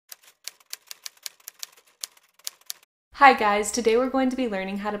Hi guys, today we're going to be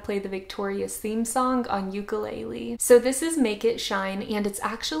learning how to play the Victorious theme song on ukulele. So this is Make It Shine, and it's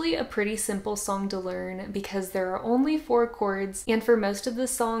actually a pretty simple song to learn because there are only 4 chords, and for most of the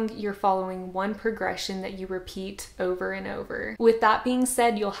song you're following one progression that you repeat over and over. With that being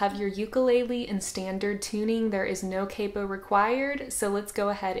said, you'll have your ukulele in standard tuning. There is no capo required, so let's go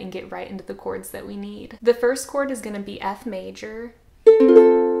ahead and get right into the chords that we need. The first chord is going to be F major,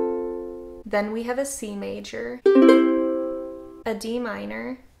 then we have a C major, a D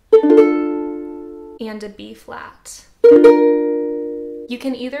minor, and a B flat. You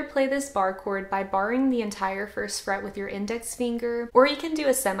can either play this bar chord by barring the entire first fret with your index finger, or you can do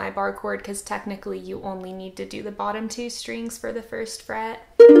a semi-bar chord because technically you only need to do the bottom 2 strings for the first fret.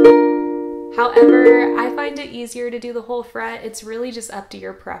 However, I find it easier to do the whole fret. It's really just up to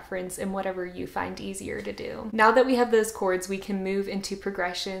your preference and whatever you find easier to do. Now that we have those chords, we can move into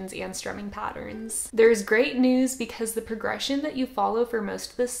progressions and strumming patterns. There's great news because the progression that you follow for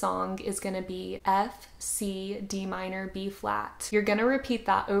most of the song is going to be F, C, D minor, B flat. You're going to repeat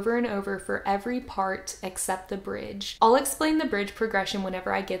that over and over for every part except the bridge. I'll explain the bridge progression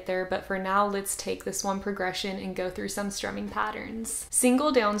whenever I get there, but for now let's take this one progression and go through some strumming patterns.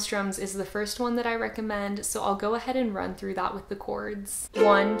 Single down strums is the first one that I recommend, so I'll go ahead and run through that with the chords.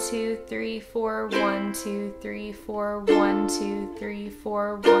 1, 2, 3, 4, 1, 2, 3, 4, 1, 2, 3,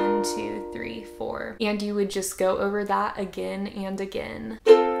 4, 1, 2, 3, 4. And you would just go over that again and again.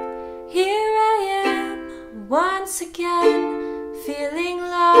 Here I am, once again, feeling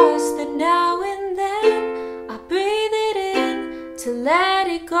lost, and now and then I breathe it in to let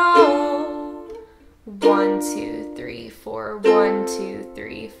it go. 1, 2, 3, 4, 1, 2,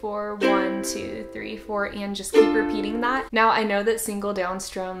 3, 4, 1, 2, 3, 4, and just keep repeating that. Now I know that single down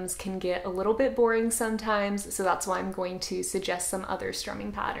strums can get a little bit boring sometimes, so that's why I'm going to suggest some other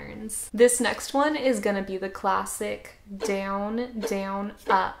strumming patterns. This next one is going to be the classic down, down,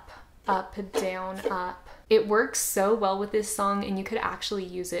 up, down, up. It works so well with this song, and you could actually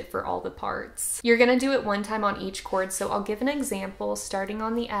use it for all the parts. You're gonna do it one time on each chord, so I'll give an example starting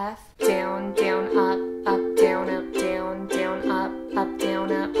on the F. Down, down, up, down, down, up,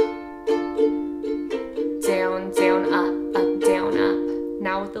 down, up. Down, down, up, down, up.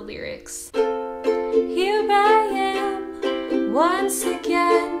 Now with the lyrics. Here I am, once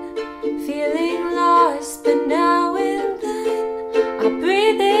again, feeling lost, but now and then I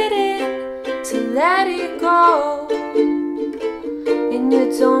breathe it in to let it go. And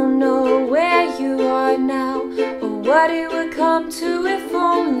you don't know where you are now, or what it would come to if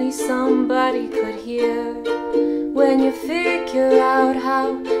only somebody could hear. When you figure out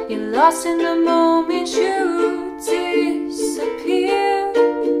how you're lost in the moment, you disappear.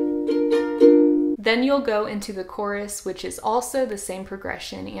 Then you'll go into the chorus, which is also the same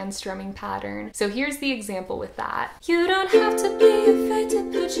progression and strumming pattern. So here's the example with that. You don't have to be afraid to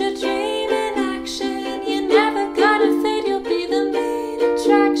put your dream in action. You're never gonna fade, you'll be the main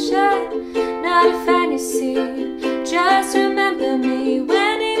attraction, not a fantasy. Just remember me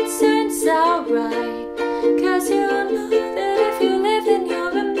when it turns out right, 'cause you'll know that if you live in your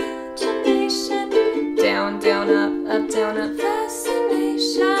imagination. Down, down, up, down, up.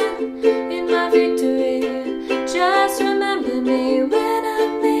 Fascination in my victory. Just remember me when I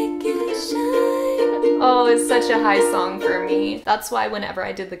make it shine. Oh, it's such a high song for me. That's why whenever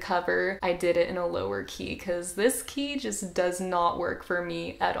I did the cover, I did it in a lower key, because this key just does not work for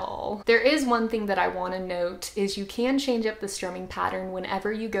me at all. There is one thing that I want to note, is you can change up the strumming pattern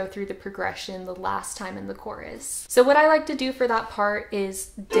whenever you go through the progression the last time in the chorus. So what I like to do for that part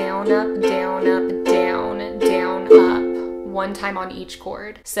is down, up, down, down, down, up. One time on each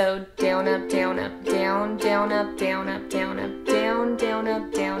chord. So down, up, down, down, down, up, down, up, down, up, down, down,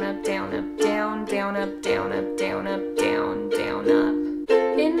 up, down, up, down, up, down, down, up, down, up, down, up, down, down, up.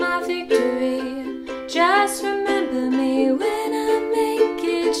 In my victory, just remember me when I make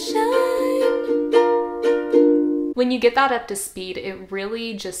it shine. When you get that up to speed, it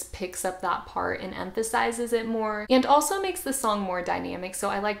really just picks up that part and emphasizes it more, and also makes the song more dynamic, so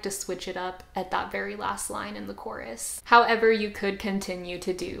I like to switch it up at that very last line in the chorus. However, you could continue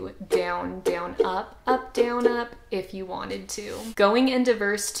to do down, down, up, down, up if you wanted to. Going into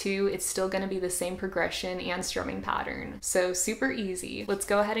verse 2, it's still going to be the same progression and strumming pattern, so super easy. Let's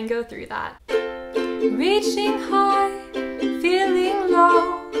go ahead and go through that. Reaching high, feeling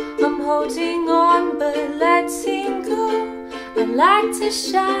low, I'm holding on but letting go. I like to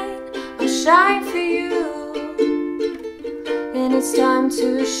shine, I'll shine for you. And it's time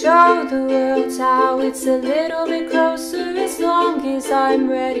to show the world how it's a little bit closer, as long as I'm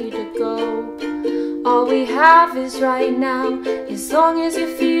ready to go. All we have is right now, as long as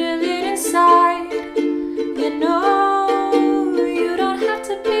you feel it inside. You know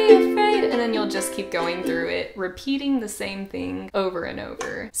just keep going through it, repeating the same thing over and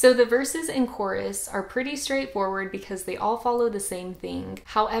over. So the verses and chorus are pretty straightforward because they all follow the same thing.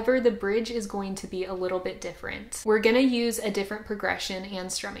 However, the bridge is going to be a little bit different. We're gonna use a different progression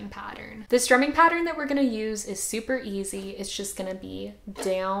and strumming pattern. The strumming pattern that we're gonna use is super easy. It's just gonna be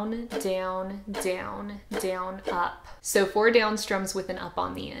down, down, down, down, up. So 4 down strums with an up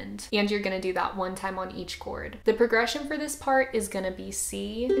on the end. And you're gonna do that 1 time on each chord. The progression for this part is gonna be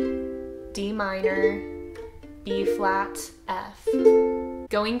C, D minor, B flat, F.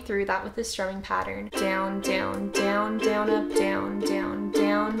 Going through that with the strumming pattern. Down, down, down, down, up, down, down,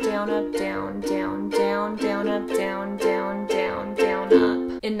 down, down, up, down, down, down, down, up, down, down, down, down,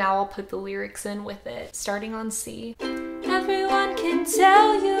 up. And now I'll put the lyrics in with it, starting on C. Everyone can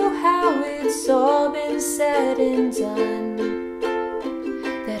tell you how it's all been said and done,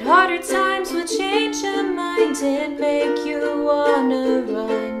 that harder times will change your mind and make you wanna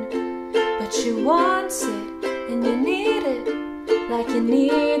run. But you want it and you need it, like you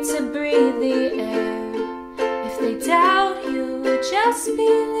need to breathe the air. If they doubt you, just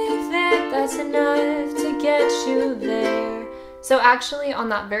believe it, that's enough to get you there. So actually on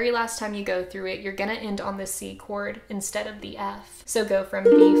that very last time you go through it, you're gonna end on the C chord instead of the F. So go from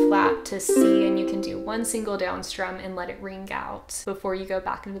B flat to C, and you can do 1 single down strum and let it ring out before you go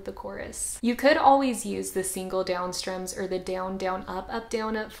back into the chorus. You could always use the single down strums or the down, down, up,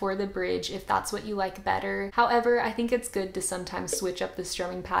 down, up for the bridge if that's what you like better. However, I think it's good to sometimes switch up the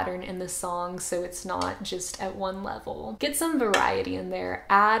strumming pattern in the song so it's not just at one level. Get some variety in there,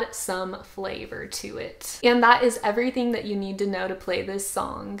 add some flavor to it. And that is everything that you need to know to play this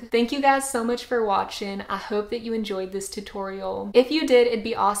song. Thank you guys so much for watching. I hope that you enjoyed this tutorial. If you did, it'd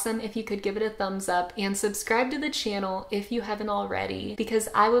be awesome if you could give it a thumbs up and subscribe to the channel if you haven't already, because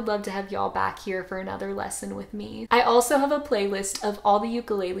I would love to have y'all back here for another lesson with me. I also have a playlist of all the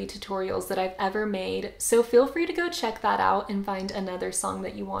ukulele tutorials that I've ever made, so feel free to go check that out and find another song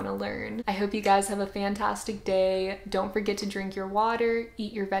that you want to learn. I hope you guys have a fantastic day. Don't forget to drink your water,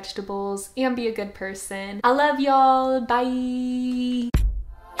 eat your vegetables, and be a good person. I love y'all. Bye.